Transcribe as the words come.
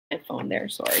on there,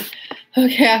 sorry.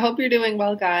 Okay, I hope you're doing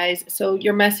well, guys. So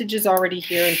your message is already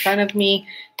here in front of me,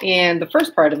 and the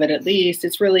first part of it, at least,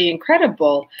 it's really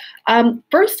incredible.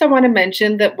 First, I want to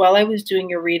mention that while I was doing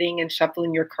your reading and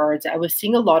shuffling your cards, I was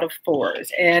seeing a lot of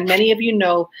fours, and many of you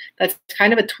know that's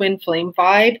kind of a twin flame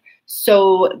vibe,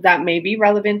 so that may be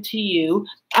relevant to you.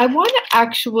 I want to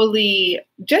actually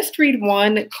just read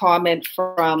one comment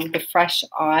from the Fresh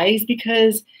Eyes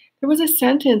because there was a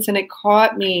sentence and it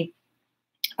caught me.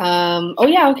 Oh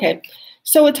yeah, okay.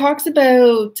 So it talks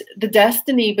about the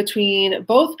destiny between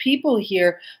both people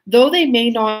here, though they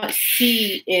may not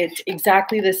see it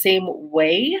exactly the same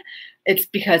way. It's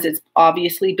because it's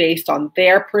obviously based on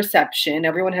their perception.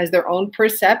 Everyone has their own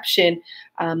perception,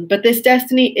 but this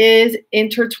destiny is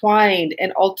intertwined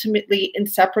and ultimately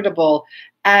inseparable.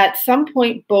 At some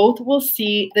point, both will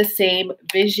see the same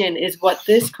vision is what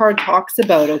this card talks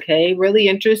about, okay? Really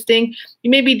interesting. You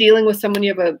may be dealing with someone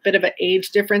you have a bit of an age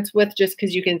difference with just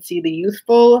because you can see the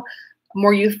youthful,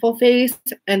 more youthful face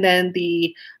and then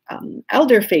the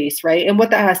elder face, right? And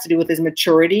what that has to do with is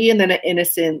maturity and then an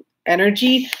innocent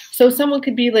energy. So someone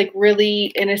could be like really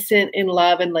innocent in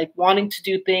love and like wanting to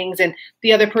do things, and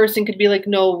the other person could be like,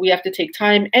 no, we have to take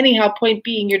time. Anyhow, point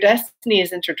being, your destiny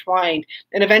is intertwined,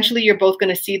 and eventually you're both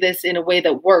going to see this in a way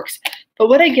that works. But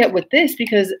what I get with this,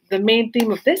 because the main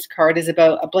theme of this card is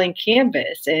about a blank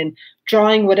canvas and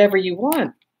drawing whatever you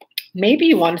want. Maybe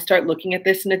you want to start looking at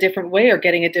this in a different way or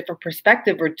getting a different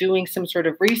perspective or doing some sort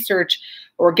of research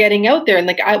or getting out there. And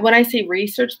like when I say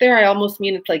research there, I almost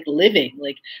mean it's like living.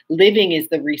 Like living is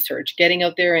the research, getting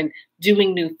out there and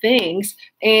doing new things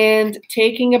and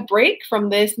taking a break from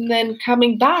this and then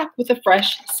coming back with a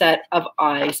fresh set of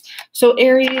eyes. So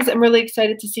Aries, I'm really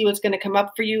excited to see what's going to come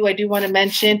up for you. I do want to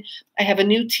mention I have a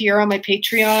new tier on my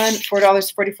Patreon,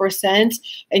 $4.44,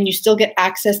 and you still get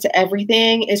access to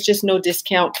everything. It's just no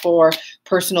discount for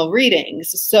personal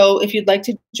readings. So if you'd like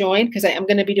to join, because I am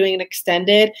going to be doing an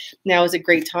extended, now is a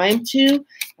great time to,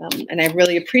 and I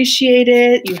really appreciate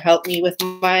it. You helped me with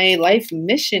my life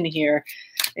mission here.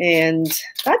 And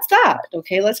that's that.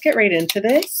 Okay, let's get right into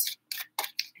this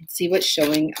and see what's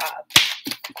showing up.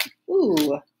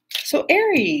 Ooh, so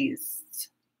Aries.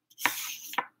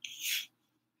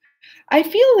 I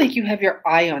feel like you have your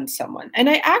eye on someone, and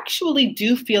I actually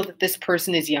do feel that this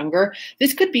person is younger.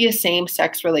 This could be a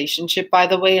same-sex relationship, by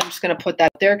the way. I'm just going to put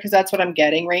that there because that's what I'm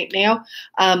getting right now.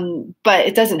 But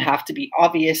it doesn't have to be,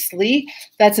 obviously.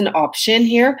 That's an option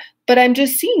here. But I'm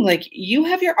just seeing like you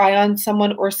have your eye on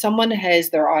someone or someone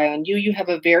has their eye on you. You have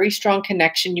a very strong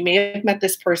connection. You may have met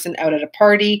this person out at a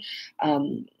party,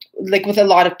 like with a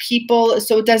lot of people.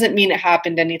 So it doesn't mean it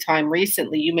happened anytime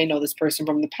recently. You may know this person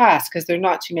from the past because there are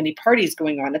not too many parties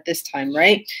going on at this time,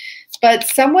 right? But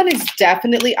someone is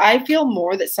definitely, I feel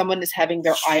more that someone is having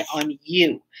their eye on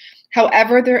you.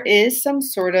 However, there is some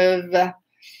sort of,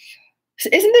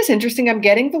 isn't this interesting? I'm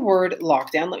getting the word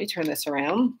lockdown. Let me turn this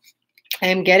around. I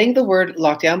am getting the word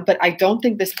lockdown, but I don't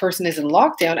think this person is in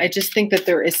lockdown. I just think that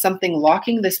there is something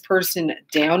locking this person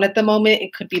down at the moment.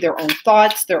 It could be their own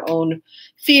thoughts, their own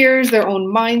fears, their own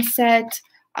mindset.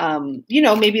 You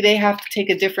know, maybe they have to take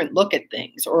a different look at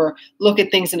things or look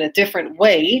at things in a different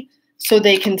way so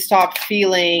they can stop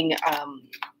feeling,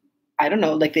 I don't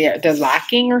know, like they're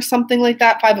lacking or something like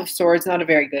that. Five of Swords, not a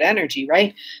very good energy,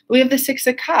 right? We have the Six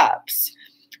of Cups.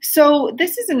 So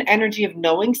this is an energy of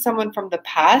knowing someone from the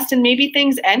past, and maybe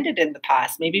things ended in the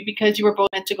past, maybe because you were both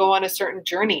meant to go on a certain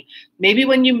journey. Maybe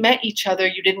when you met each other,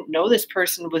 you didn't know this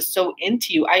person was so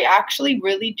into you. I actually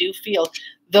really do feel,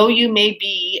 though you may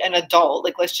be an adult,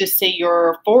 like let's just say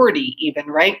you're 40 even,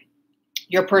 right?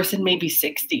 Your person may be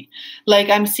 60. Like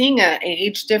I'm seeing an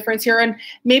age difference here, and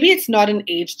maybe it's not an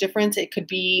age difference. It could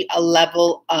be a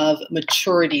level of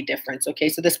maturity difference. Okay,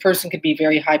 so this person could be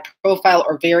very high profile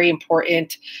or very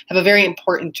important, have a very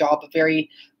important job, a very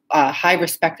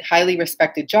highly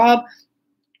respected job.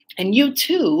 And you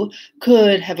too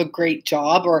could have a great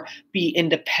job or be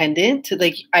independent.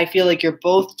 Like I feel like you're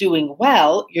both doing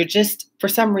well. You're just for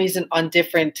some reason on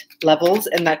different levels,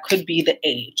 and that could be the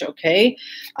age, okay?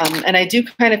 And I do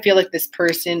kind of feel like this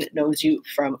person knows you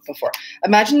from before.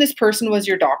 Imagine this person was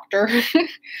your doctor.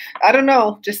 I don't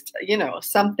know, just, you know,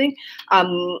 something.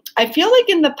 I feel like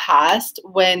in the past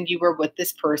when you were with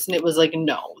this person, it was like,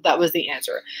 no, that was the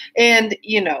answer. And,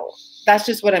 you know, that's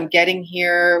just what I'm getting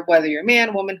here, whether you're a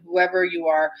man, woman, whoever you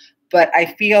are. But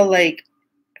I feel like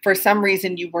for some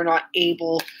reason you were not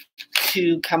able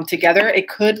to come together. It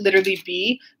could literally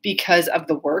be because of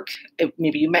the work.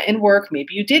 Maybe you met in work.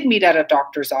 Maybe you did meet at a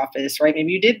doctor's office, right?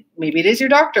 Maybe you did. Maybe it is your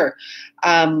doctor.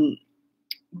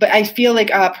 But I feel like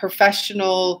a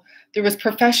professional There was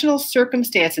professional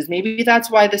circumstances. Maybe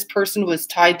that's why this person was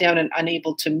tied down and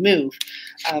unable to move,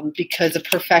 because of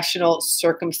professional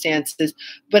circumstances.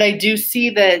 But I do see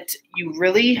that you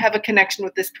really have a connection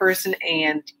with this person,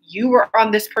 and you were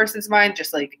on this person's mind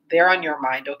just like they're on your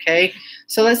mind, okay?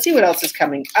 So let's see what else is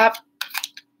coming up.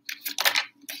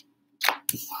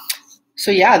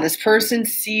 So yeah, this person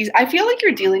sees, I feel like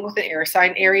you're dealing with an air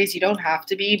sign, Aries. You don't have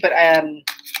to be, but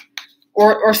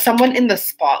or someone in the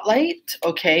spotlight,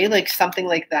 okay? Like something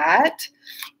like that.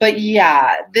 But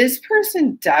yeah, this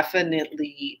person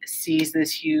definitely sees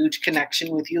this huge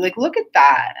connection with you. Like, look at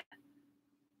that.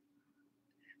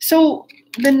 So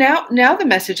now the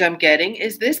message I'm getting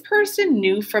is this person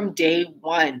knew from day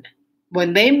one.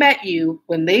 When they met you,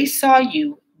 when they saw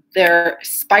you, their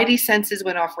spidey senses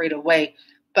went off right away.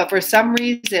 But for some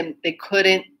reason, they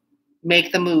couldn't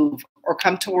make the move or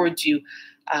come towards you.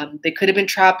 They could have been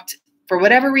trapped for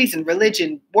whatever reason,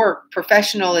 religion, work,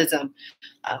 professionalism.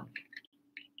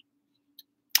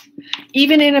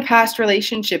 Even in a past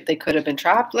relationship, they could have been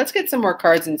trapped. Let's get some more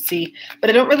cards and see. But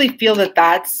I don't really feel that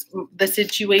that's the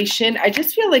situation. I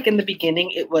just feel like in the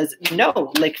beginning it was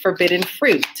no, like forbidden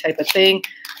fruit type of thing.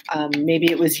 Maybe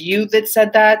it was you that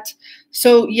said that.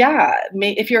 So yeah,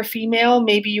 if you're a female,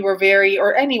 maybe you were very,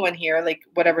 or anyone here, like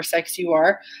whatever sex you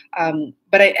are.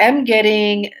 But I am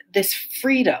getting this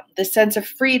freedom, this sense of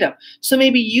freedom. So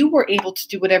maybe you were able to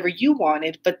do whatever you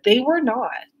wanted, but they were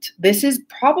not. This is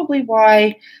probably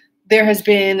why there has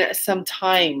been some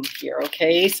time here,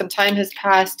 okay? Some time has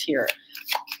passed here.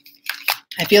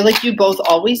 I feel like you both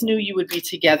always knew you would be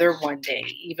together one day,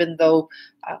 even though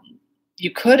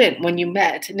you couldn't when you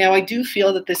met. Now, I do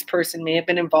feel that this person may have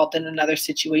been involved in another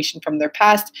situation from their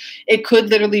past. It could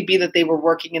literally be that they were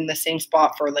working in the same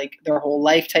spot for like their whole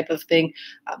life type of thing.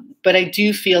 But I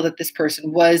do feel that this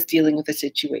person was dealing with a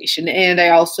situation. And I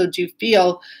also do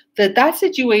feel that that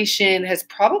situation has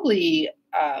probably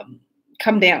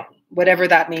come down, whatever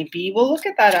that may be. We'll look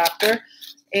at that after.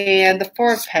 And the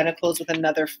Four of Pentacles with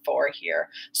another 4 here.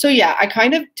 So yeah, I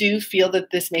kind of do feel that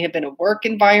this may have been a work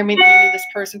environment you knew this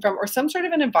person from, or some sort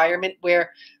of an environment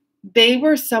where they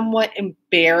were somewhat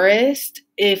embarrassed,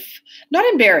 not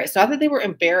that they were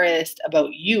embarrassed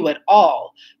about you at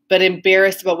all, but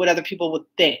embarrassed about what other people would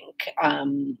think.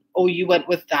 Oh, you went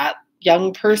with that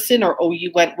young person, or oh, you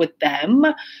went with them.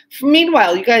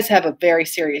 Meanwhile, you guys have a very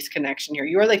serious connection here.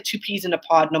 You are like two peas in a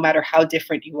pod, no matter how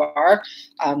different you are.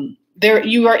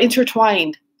 You are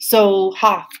intertwined. So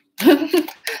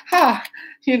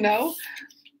you know.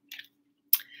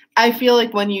 I feel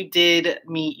like when you did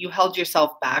meet, you held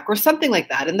yourself back or something like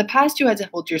that. In the past, you had to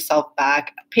hold yourself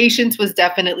back. Patience was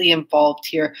definitely involved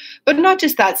here, but not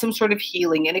just that, some sort of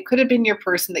healing. And it could have been your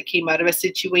person that came out of a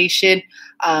situation,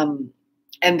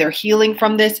 and they're healing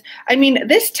from this. I mean,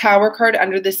 this Tower card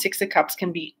under the 6 of Cups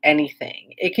can be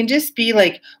anything. It can just be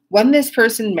like when this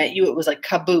person met you, it was like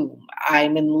kaboom,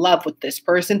 I'm in love with this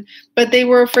person. But they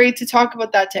were afraid to talk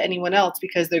about that to anyone else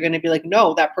because they're going to be like,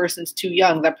 no, that person's too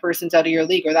young. That person's out of your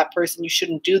league, or that person, you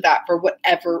shouldn't do that for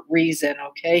whatever reason,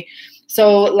 okay?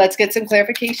 So let's get some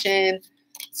clarification.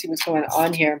 See what's going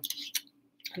on here.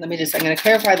 I'm going to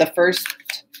clarify the first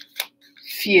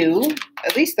few,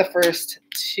 at least the first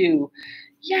 2.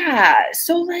 Yeah,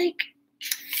 so like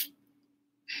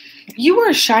you are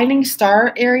a shining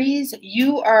star, Aries.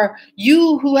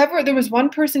 Whoever, there was one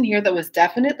person here that was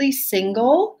definitely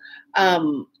single,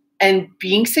 and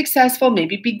being successful,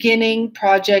 maybe beginning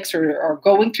projects or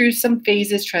going through some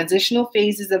phases, transitional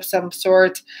phases of some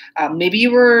sort. Maybe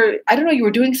you were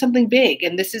doing something big,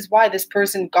 and this is why this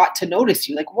person got to notice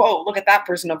you. Like, whoa, look at that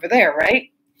person over there, right?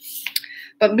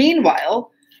 But meanwhile,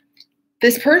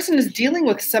 this person is dealing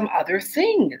with some other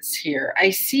things here.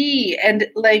 I see. And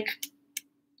like,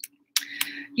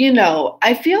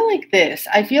 I feel like this.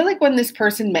 I feel like when this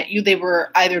person met you, they were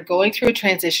either going through a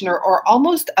transition or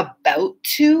almost about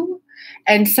to,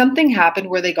 and something happened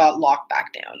where they got locked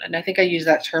back down. And I think I used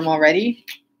that term already.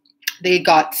 They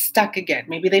got stuck again.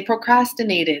 Maybe they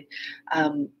procrastinated.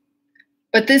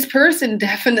 But this person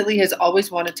definitely has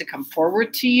always wanted to come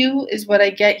forward to you, is what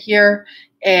I get here.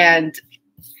 And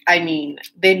I mean,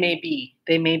 they may be,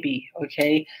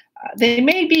 okay? They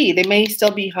may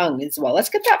still be hung as well. Let's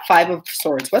get that 5 of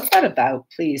Swords. What's that about,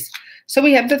 please? So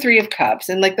we have the 3 of Cups.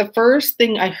 And like the first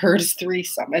thing I heard is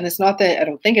threesome. And it's not that, I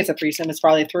don't think it's a threesome. It's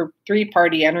probably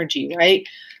three-party energy, right?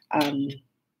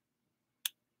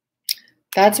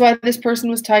 That's why this person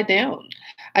was tied down.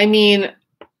 I mean,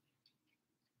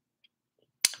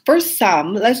 for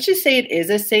some, let's just say it is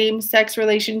a same-sex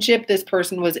relationship. This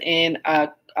person was in a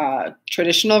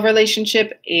traditional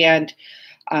relationship, and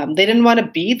they didn't want to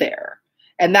be there.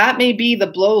 And that may be the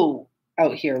blow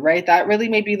out here, right? That really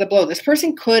may be the blow. This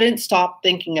person couldn't stop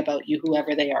thinking about you,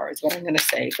 whoever they are, is what I'm going to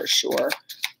say for sure.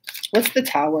 What's the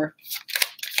Tower?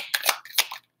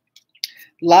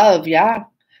 Love, yeah.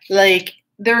 Like,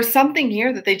 there's something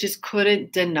here that they just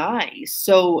couldn't deny.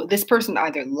 So this person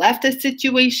either left a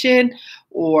situation,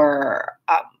 or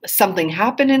something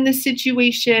happened in this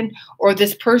situation, or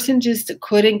this person just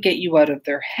couldn't get you out of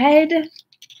their head.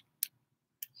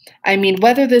 I mean,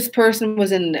 whether this person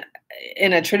was in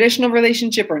a traditional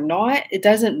relationship or not, it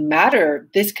doesn't matter.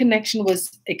 This connection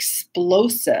was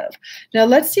explosive. Now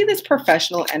let's see this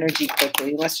professional energy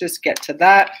quickly. Let's just get to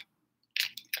that.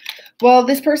 Well,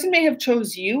 this person may have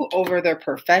chose you over their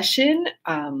profession.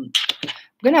 I'm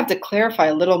going to have to clarify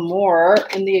a little more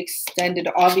in the extended,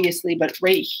 obviously, but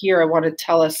right here, I want to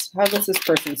tell us, what's this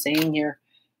person saying here?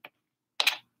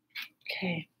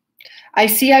 Okay. I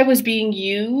see I was being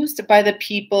used by the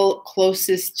people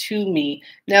closest to me.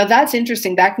 Now, that's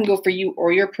interesting. That can go for you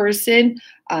or your person.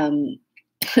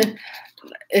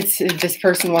 This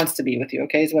person wants to be with you,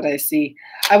 okay, is what I see.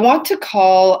 I want to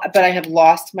call, but I have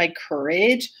lost my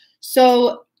courage.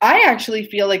 So I actually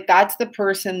feel like that's the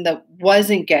person that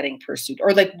wasn't getting pursued,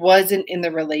 or like wasn't in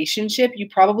the relationship. You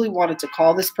probably wanted to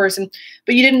call this person,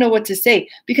 but you didn't know what to say.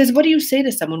 Because what do you say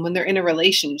to someone when they're in a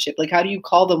relationship? Like, how do you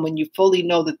call them when you fully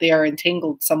know that they are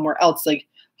entangled somewhere else? Like,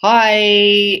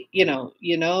 hi,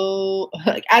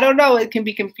 like, I don't know. It can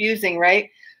be confusing, right?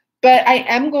 But I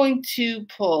am going to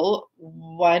pull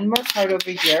one more card over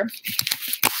here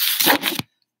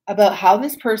about how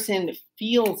this person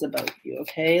feels about you,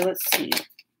 okay? Let's see.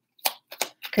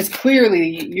 Because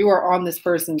clearly you are on this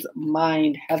person's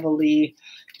mind heavily.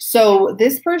 So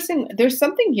this person, there's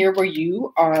something here where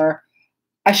you are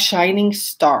a shining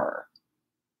star,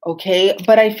 okay?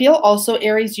 But I feel also,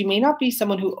 Aries, you may not be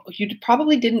someone who, you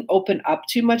probably didn't open up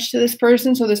too much to this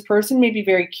person. So this person may be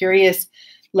very curious,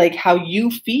 like, how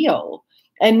you feel.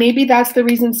 And maybe that's the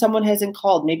reason someone hasn't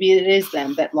called. Maybe it is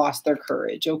them that lost their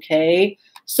courage, okay?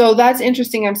 So that's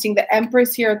interesting. I'm seeing the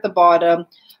Empress here at the bottom.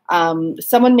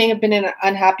 Someone may have been in an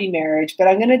unhappy marriage, but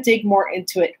I'm going to dig more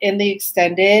into it in the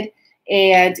extended.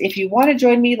 And if you want to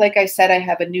join me, like I said, I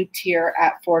have a new tier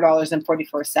at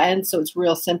 $4.44. So it's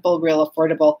real simple, real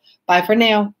affordable. Bye for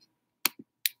now.